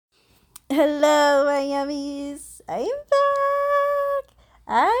Hello, my yummies. I am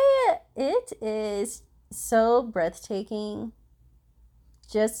back. It is so breathtaking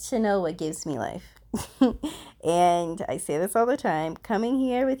just to know what gives me life. And I say this all the time. Coming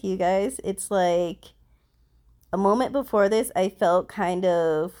here with you guys, it's like a moment before this, I felt kind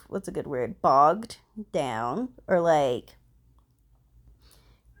of, what's a good word, bogged down, or like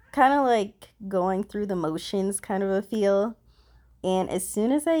kind of like going through the motions kind of a feel. And as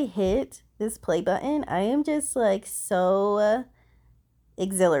soon as I hit this play button, I am just like so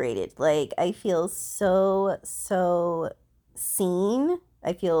exhilarated. Like I feel so seen.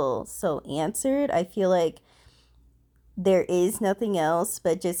 I feel so answered. I feel like there is nothing else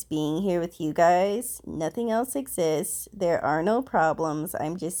but just being here with you guys. Nothing else exists. There are no problems.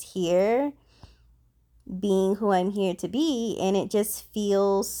 I'm just here being who I'm here to be, and it just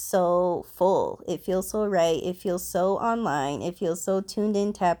feels so full. It feels so right. It feels so online. It feels so tuned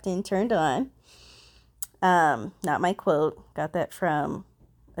in, tapped in, turned on. Not my quote. Got that from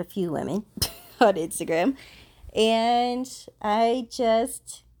a few women on Instagram. And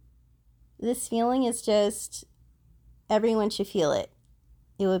this feeling is just, everyone should feel it.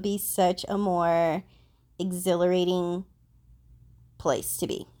 It would be such a more exhilarating place to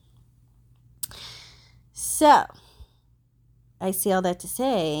be. So, I say all that to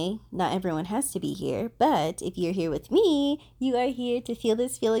say, not everyone has to be here, but if you're here with me, you are here to feel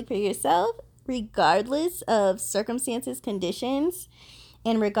this feeling for yourself, regardless of circumstances, conditions,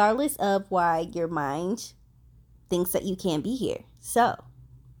 and regardless of why your mind thinks that you can't be here. So,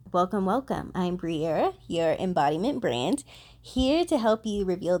 welcome. I'm Briera, your embodiment brand, here to help you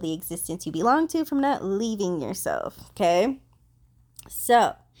reveal the existence you belong to from not leaving yourself, okay?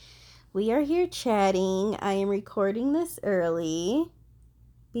 So, we are here chatting. I am recording this early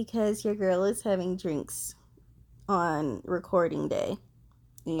because your girl is having drinks on recording day.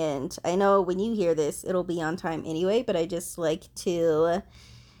 And I know when you hear this, it'll be on time anyway, but I just like to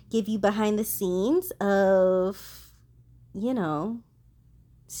give you behind the scenes of,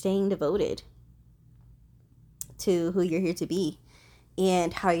 staying devoted to who you're here to be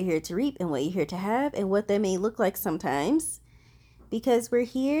and how you're here to reap and what you're here to have and what that may look like sometimes, because we're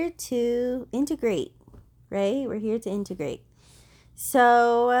here to integrate, right? We're here to integrate.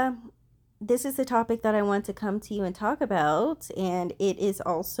 So, this is the topic that I want to come to you and talk about, and it is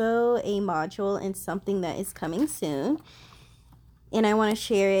also a module and something that is coming soon. And I want to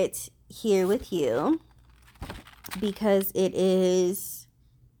share it here with you because it's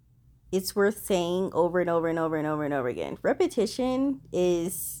worth saying over and over and over and over and over again. Repetition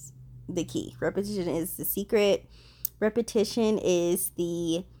is the key. Repetition is the secret. Repetition is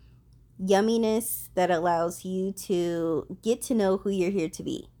the yumminess that allows you to get to know who you're here to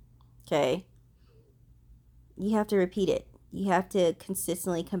be. Okay? You have to repeat it. You have to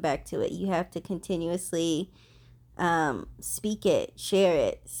consistently come back to it. You have to continuously speak it, share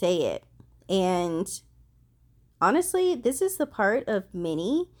it, say it. And honestly, this is the part of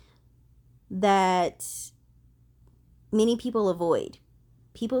many that many people avoid.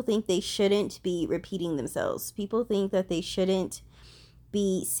 People think they shouldn't be repeating themselves. People think that they shouldn't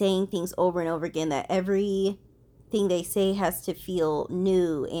be saying things over and over again, that everything they say has to feel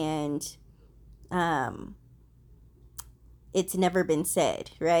new and it's never been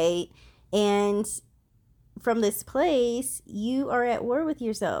said, right? And from this place, you are at war with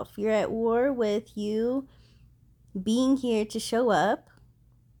yourself. You're at war with you being here to show up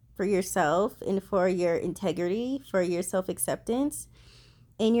for yourself and for your integrity, for your self-acceptance.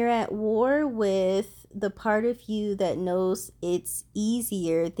 And you're at war with the part of you that knows it's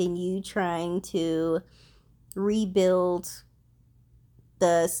easier than you trying to rebuild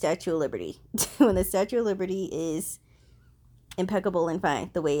the Statue of Liberty when the Statue of Liberty is impeccable and fine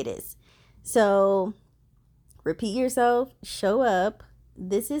the way it is. So repeat yourself, show up.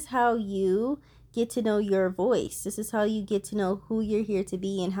 This is how you get to know your voice. This is how you get to know who you're here to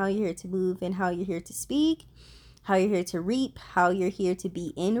be and how you're here to move and how you're here to speak, how you're here to reap, how you're here to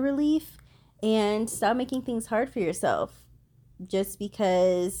be in relief, and stop making things hard for yourself just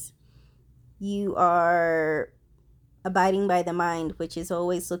because you are abiding by the mind, which is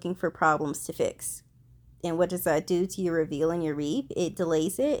always looking for problems to fix. And what does that do to your reveal and your reap? It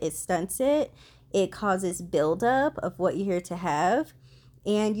delays it, it stunts it, it causes buildup of what you're here to have,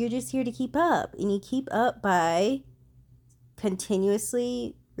 and you're just here to keep up. And you keep up by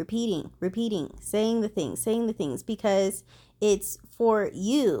continuously repeating, saying the things, because it's for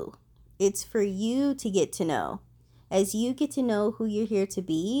you. It's for you to get to know. As you get to know who you're here to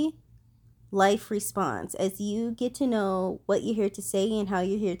be, life responds. As you get to know what you're here to say and how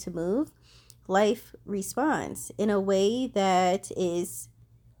you're here to move, life responds in a way that is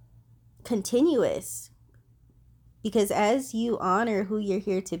continuous. Because as you honor who you're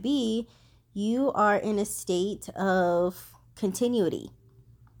here to be, you are in a state of continuity.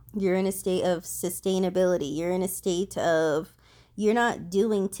 You're in a state of sustainability. You're in a state of, you're not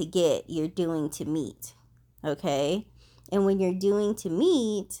doing to get, you're doing to meet. Okay? And when you're doing to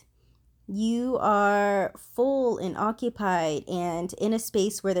meet, you are full and occupied and in a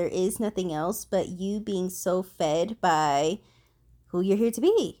space where there is nothing else but you being so fed by who you're here to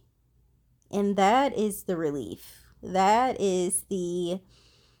be. And that is the relief. That is the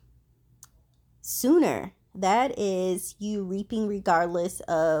sooner. That is you reaping regardless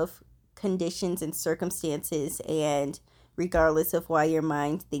of conditions and circumstances and regardless of why your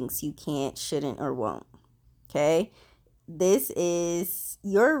mind thinks you can't, shouldn't, or won't. Okay? This is,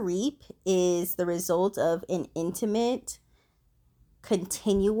 your reap is the result of an intimate,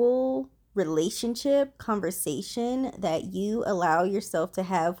 continual relationship, conversation that you allow yourself to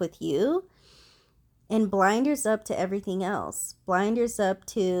have with you. And blinders up to everything else. Blinders up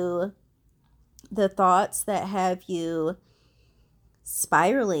to the thoughts that have you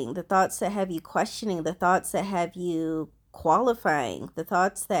spiraling, the thoughts that have you questioning, the thoughts that have you qualifying, the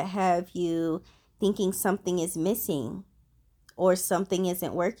thoughts that have you thinking something is missing or something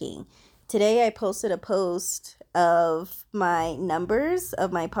isn't working. Today I posted a post of my numbers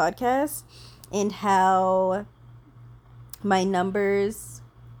of my podcast and how my numbers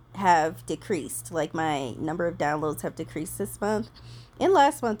have decreased. Like my number of downloads have decreased this month and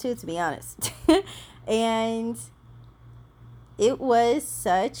last month too, to be honest. And it was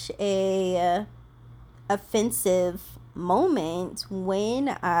such a offensive moment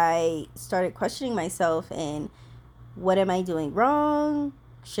when I started questioning myself and what am I doing wrong?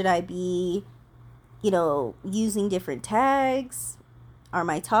 Should I be, using different tags? Are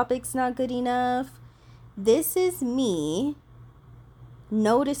my topics not good enough? This is me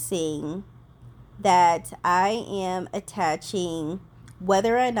noticing that I am attaching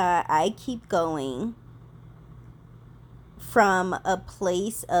whether or not I keep going from a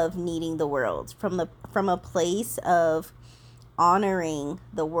place of needing the world, from a place of honoring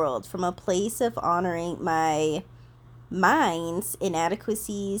the world, from a place of honoring my mind's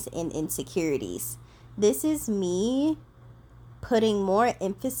inadequacies and insecurities. This is me putting more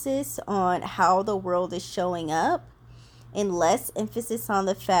emphasis on how the world is showing up and less emphasis on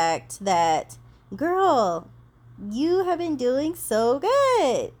the fact that, girl, you have been doing so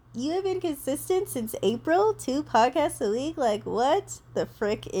good. You have been consistent since April, 2 podcasts a week. Like, what the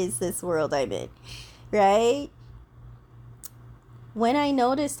frick is this world I'm in, right? When I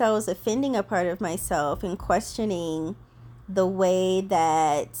noticed I was offending a part of myself and questioning the way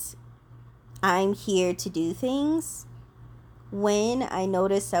that I'm here to do things, when I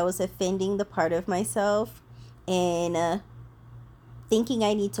noticed I was offending the part of myself and thinking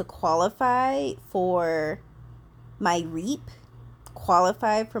I need to qualify for my reap,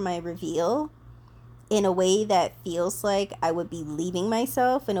 qualify for my reveal in a way that feels like I would be leaving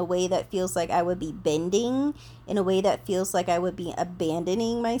myself, in a way that feels like I would be bending, in a way that feels like I would be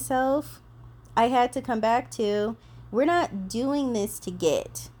abandoning myself, I had to come back to, we're not doing this to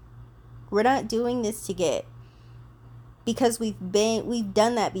get. We're not doing this to get. Because we've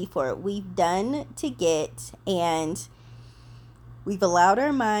done that before. We've done to get, and we've allowed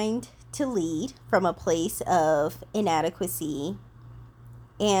our mind to lead from a place of inadequacy,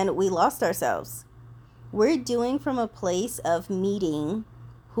 and we lost ourselves. We're doing from a place of meeting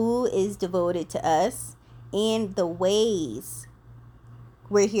who is devoted to us and the ways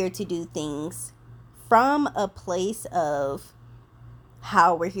we're here to do things from a place of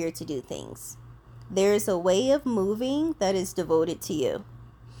how we're here to do things. There's a way of moving that is devoted to you.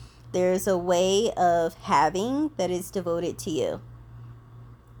 There's a way of having that is devoted to you.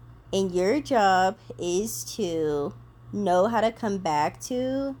 And your job is to know how to come back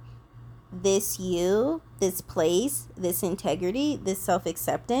to this you, this place, this integrity, this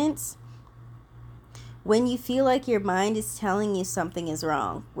self-acceptance. When you feel like your mind is telling you something is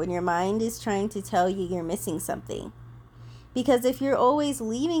wrong, when your mind is trying to tell you you're missing something. Because if you're always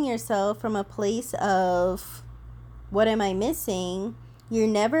leaving yourself from a place of, what am I missing? You're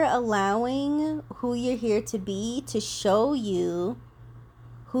never allowing who you're here to be to show you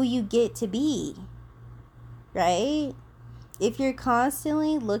who you get to be, right? If you're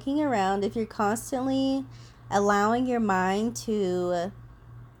constantly looking around, if you're constantly allowing your mind to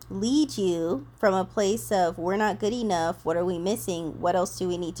lead you from a place of, we're not good enough, what are we missing, what else do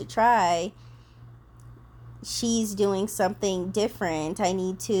we need to try, she's doing something different, I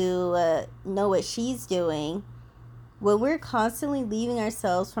need to know what she's doing. When we're constantly leaving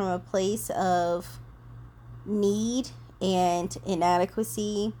ourselves from a place of need and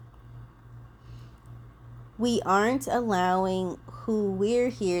inadequacy we aren't allowing who we're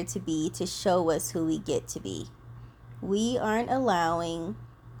here to be to show us who we get to be. We aren't allowing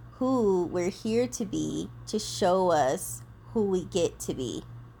who we're here to be to show us who we get to be.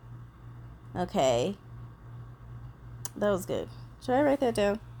 Okay? That was good. Should I write that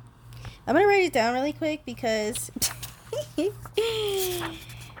down? I'm going to write it down really quick because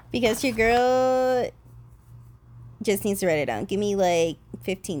because your girl just needs to write it down. Give me like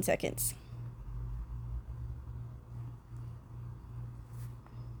 15 seconds.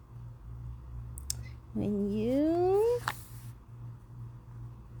 When you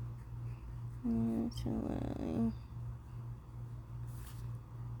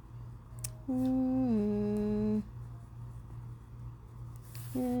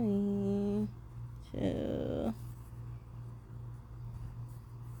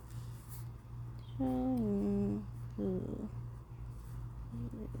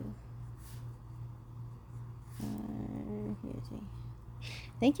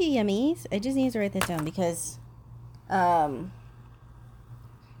Thank you, yummies. I just need to write that down because I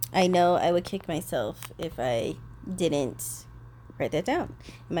know I would kick myself if I didn't write that down.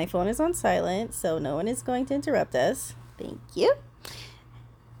 My phone is on silent, so no one is going to interrupt us. Thank you.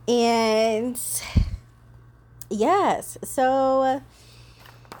 And yes, so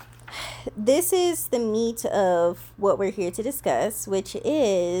this is the meat of what we're here to discuss, which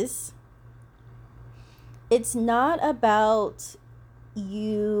is it's not about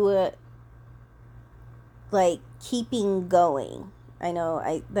you like keeping going. I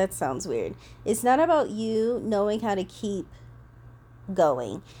know that sounds weird. It's not about you knowing how to keep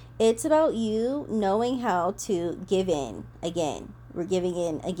going. It's about you knowing how to give in again. We're giving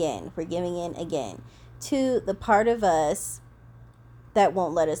in again. We're giving in again to the part of us that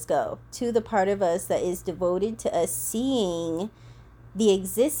won't let us go, to the part of us that is devoted to us seeing the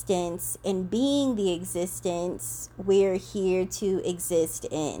existence and being the existence we're here to exist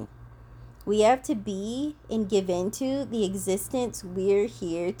in. We have to be and give into the existence we're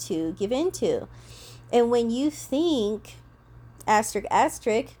here to give into. And when you think,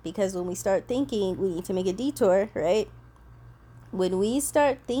 asterisk, because when we start thinking, we need to make a detour, right? When we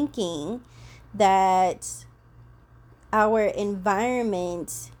start thinking that our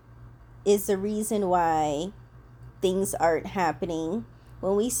environment is the reason why things aren't happening,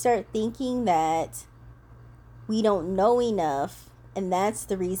 when we start thinking that we don't know enough and that's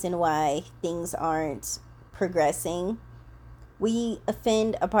the reason why things aren't progressing, we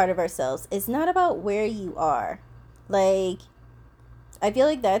offend a part of ourselves. It's not about where you are. Like, I feel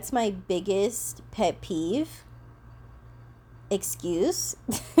like that's my biggest pet peeve excuse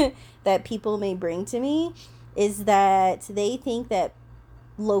that people may bring to me, is that they think that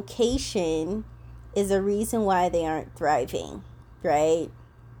location is a reason why they aren't thriving, right?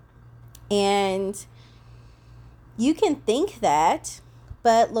 And you can think that,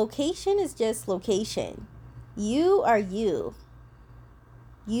 but location is just location. You are you.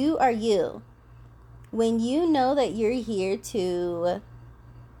 You are you. When you know that you're here to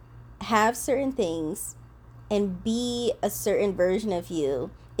have certain things and be a certain version of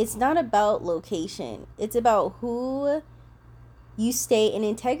you, it's not about location. It's about who you stay in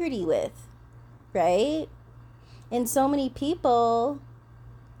integrity with, right? And so many people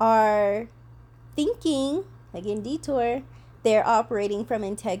are thinking, like in Detour, they're operating from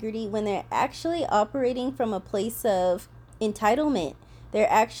integrity when they're actually operating from a place of entitlement.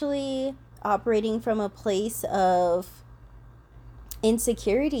 They're actually operating from a place of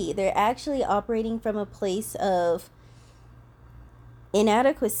insecurity. They're actually operating from a place of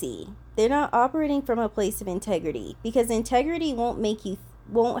inadequacy. They're not operating from a place of integrity, because integrity won't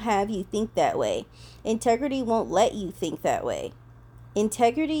have you think that way. Integrity won't let you think that way.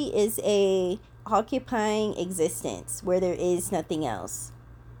 Integrity is a occupying existence where there is nothing else.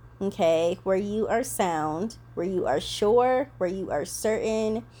 Okay? Where you are sound, where you are sure, where you are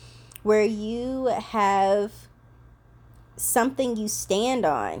certain, where you have something you stand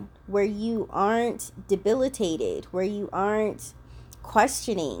on, where you aren't debilitated, where you aren't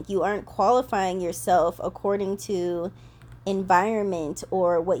questioning, you aren't qualifying yourself according to environment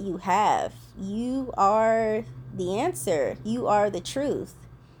or what you have. You are the answer. You are the truth.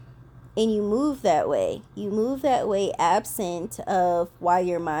 And you move that way. You move that way absent of why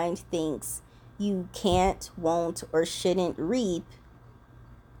your mind thinks you can't, won't, or shouldn't reap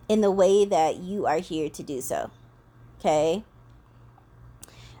in the way that you are here to do so. Okay?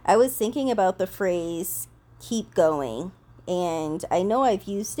 I was thinking about the phrase, keep going. And I know I've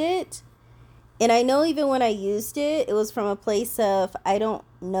used it. And I know even when I used it, it was from a place of, I don't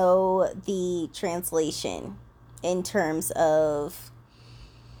know the translation in terms of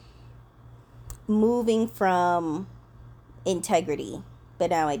moving from integrity, but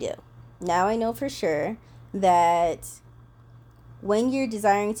now I do. Now I know for sure that when you're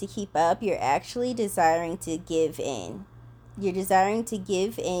desiring to keep up, you're actually desiring to give in. You're desiring to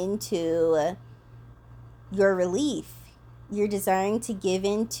give in to your relief. You're desiring to give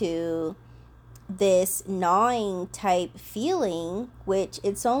in to this gnawing type feeling, which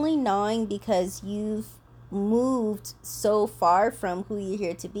it's only gnawing because you've moved so far from who you're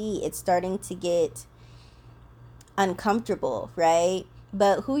here to be. It's starting to get uncomfortable, right?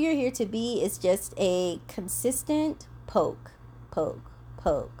 But who you're here to be is just a consistent poke, poke,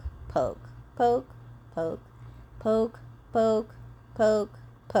 poke, poke, poke, poke, poke, poke, poke,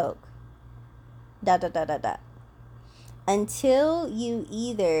 poke, dot, dot, dot, dot, dot. Until you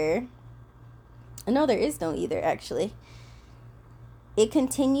either, no, there is no either actually. It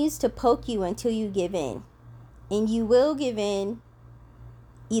continues to poke you until you give in. And you will give in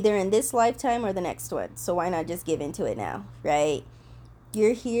either in this lifetime or the next one. So why not just give into it now, right?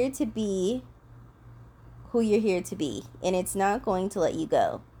 You're here to be who you're here to be, and it's not going to let you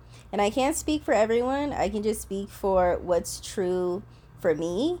go. And I can't speak for everyone. I can just speak for what's true for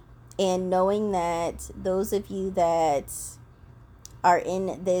me, and knowing that those of you that are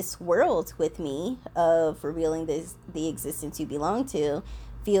in this world with me of revealing the existence you belong to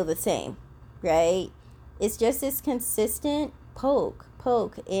feel the same, right? It's just this consistent poke,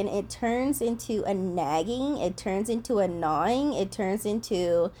 and it turns into a nagging, it turns into a gnawing, it turns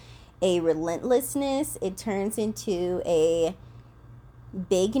into a relentlessness, it turns into a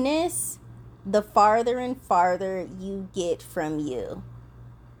bigness the farther and farther you get from you.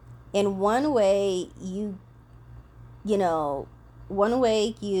 And one way you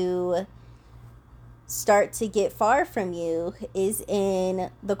start to get far from you is in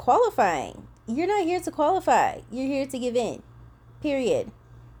the qualifying. You're not here to qualify. You're here to give in. Period.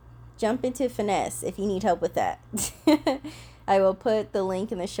 Jump into finesse if you need help with that. I will put the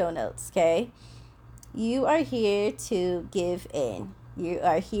link in the show notes, okay? You are here to give in. You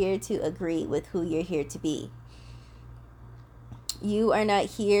are here to agree with who you're here to be. You are not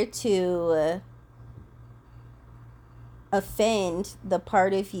here to offend the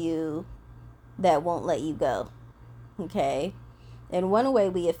part of you that won't let you go, okay? And one way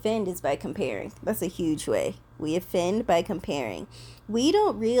we offend is by comparing. That's a huge way. We offend by comparing. We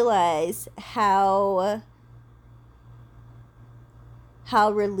don't realize how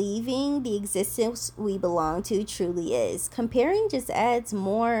relieving the existence we belong to truly is. Comparing just adds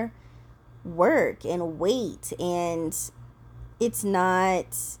more work and weight, and it's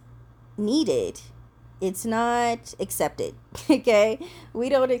not needed. It's not accepted, okay? We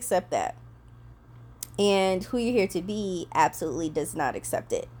don't accept that. And who you're here to be absolutely does not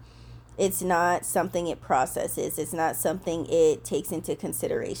accept it. It's not something it processes. It's not something it takes into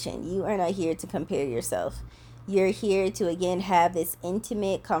consideration. You are not here to compare yourself. You're here to, again, have this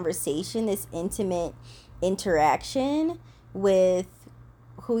intimate conversation, this intimate interaction with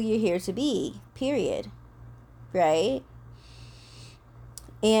who you're here to be, period. Right?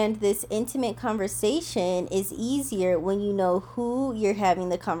 And this intimate conversation is easier when you know who you're having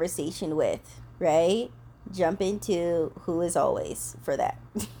the conversation with, right? Jump into who is always for that.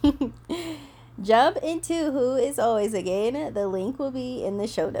 Jump into who is always. Again, the link will be in the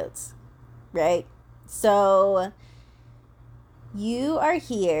show notes, right? So you are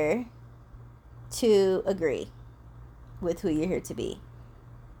here to agree with who you're here to be.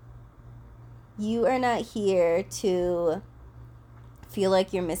 You are not here to feel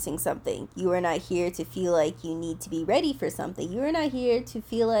like you're missing something. You are not here to feel like you need to be ready for something. You are not here to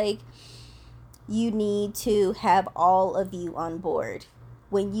feel like you need to have all of you on board.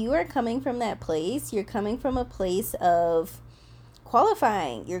 When you are coming from that place, you're coming from a place of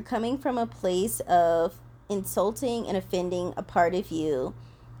qualifying. You're coming from a place of insulting and offending a part of you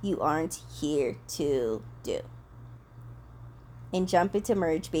aren't here to do. And jump into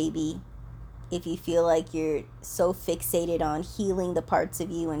merge, baby. If you feel like you're so fixated on healing the parts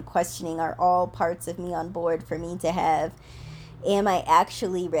of you and questioning, are all parts of me on board for me to have? Am I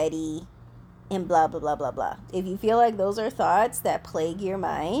actually ready? And blah, blah, blah, blah, blah. If you feel like those are thoughts that plague your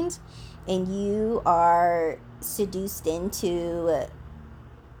mind and you are seduced into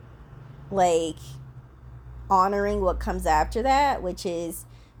like honoring what comes after that, which is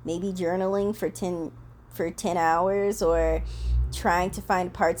maybe journaling for 10 hours, or trying to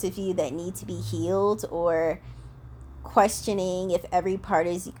find parts of you that need to be healed, or questioning if every part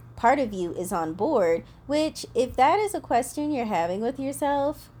of you is on board, which, if that is a question you're having with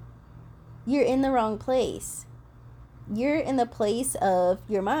yourself, you're in the wrong place. You're in the place of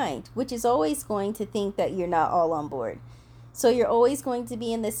your mind, which is always going to think that you're not all on board. So you're always going to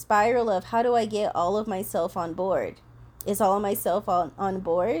be in this spiral of, how do I get all of myself on board? Is all of myself on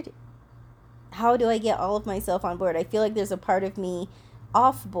board? How do I get all of myself on board? I feel like there's a part of me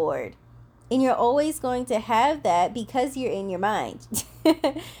off board. And you're always going to have that because you're in your mind.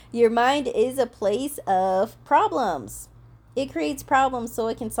 Your mind is a place of problems. It creates problems so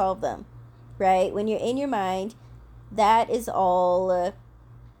it can solve them, right? When you're in your mind, that is all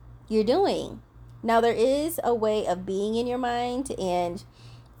you're doing. Now, there is a way of being in your mind and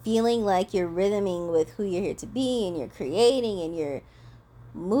feeling like you're rhythming with who you're here to be, and you're creating and you're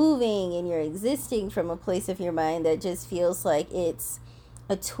moving and you're existing from a place of your mind that just feels like it's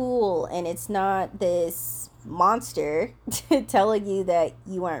a tool and it's not this monster telling you that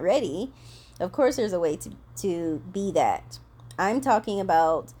you aren't ready. Of course, there's a way to be that. I'm talking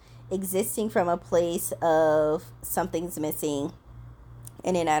about existing from a place of something's missing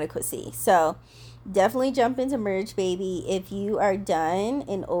and inadequacy. So definitely jump into Merge Baby if you are done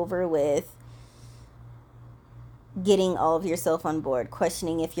and over with getting all of yourself on board,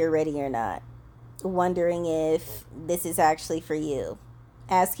 questioning if you're ready or not, wondering if this is actually for you,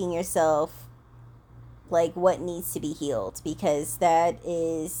 asking yourself like what needs to be healed, because that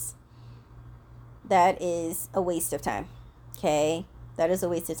is a waste of time. Okay? That is a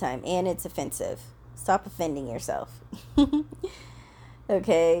waste of time, and it's offensive. Stop offending yourself.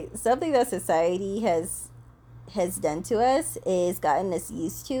 Okay? Something that society has done to us is gotten us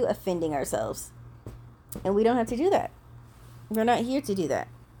used to offending ourselves. And we don't have to do that. We're not here to do that.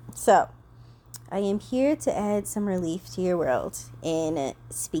 So, I am here to add some relief to your world in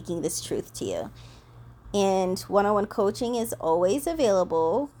speaking this truth to you. And one-on-one coaching is always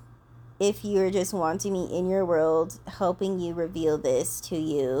available if you're just wanting me in your world, helping you reveal this to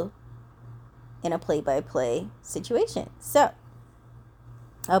you in a play-by-play situation. So,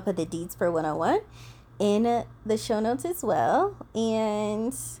 I'll put the deeds for one-on-one in the show notes as well.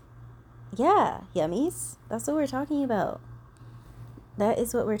 And yeah, yummies. That's what we're talking about. That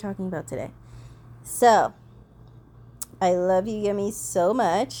is what we're talking about today. So, I love you, yummies, so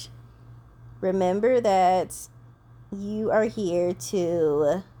much. Remember that you are here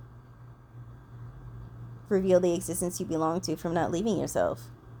to reveal the existence you belong to from not leaving yourself.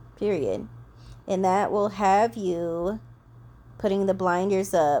 Period. And that will have you putting the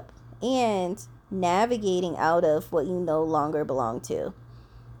blinders up and navigating out of what you no longer belong to.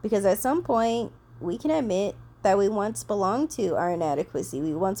 Because at some point, we can admit that we once belonged to our inadequacy.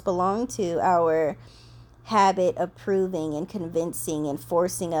 We once belonged to our habit of proving and convincing and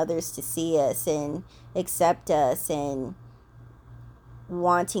forcing others to see us and accept us and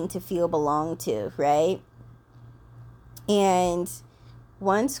wanting to feel belonged to, right? And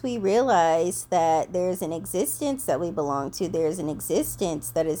once we realize that there's an existence that we belong to, there's an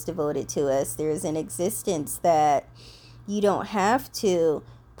existence that is devoted to us, there's an existence that you don't have to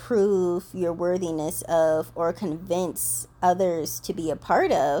prove your worthiness of or convince others to be a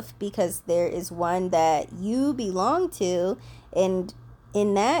part of, because there is one that you belong to, and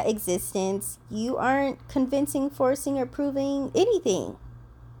in that existence you aren't convincing, forcing, or proving anything.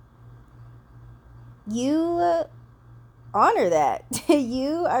 You honor that.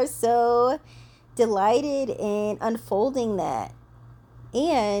 You are so delighted in unfolding that,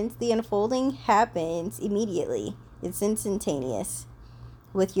 and the unfolding happens immediately. It's instantaneous.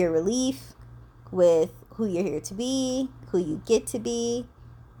 With your relief, with who you're here to be, who you get to be,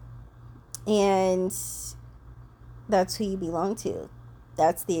 and that's who you belong to.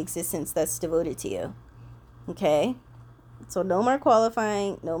 That's the existence that's devoted to you. Okay? So no more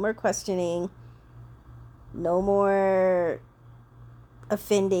qualifying, no more questioning, no more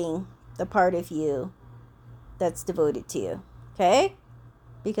offending the part of you that's devoted to you. Okay?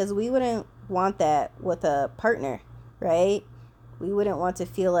 Because we wouldn't want that with a partner, right? We wouldn't want to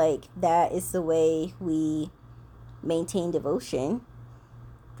feel like that is the way we maintain devotion,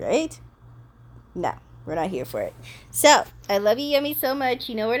 right? No, we're not here for it. So, I love you, yummy, so much.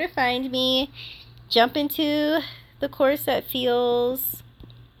 You know where to find me. Jump into the course that feels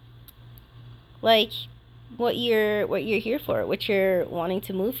like what you're here for, what you're wanting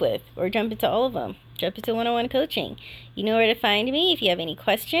to move with, or jump into all of them. Jump into one-on-one coaching. You know where to find me if you have any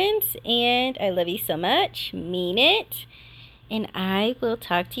questions. And I love you so much. Mean it. And I will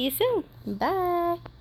talk to you soon. Bye.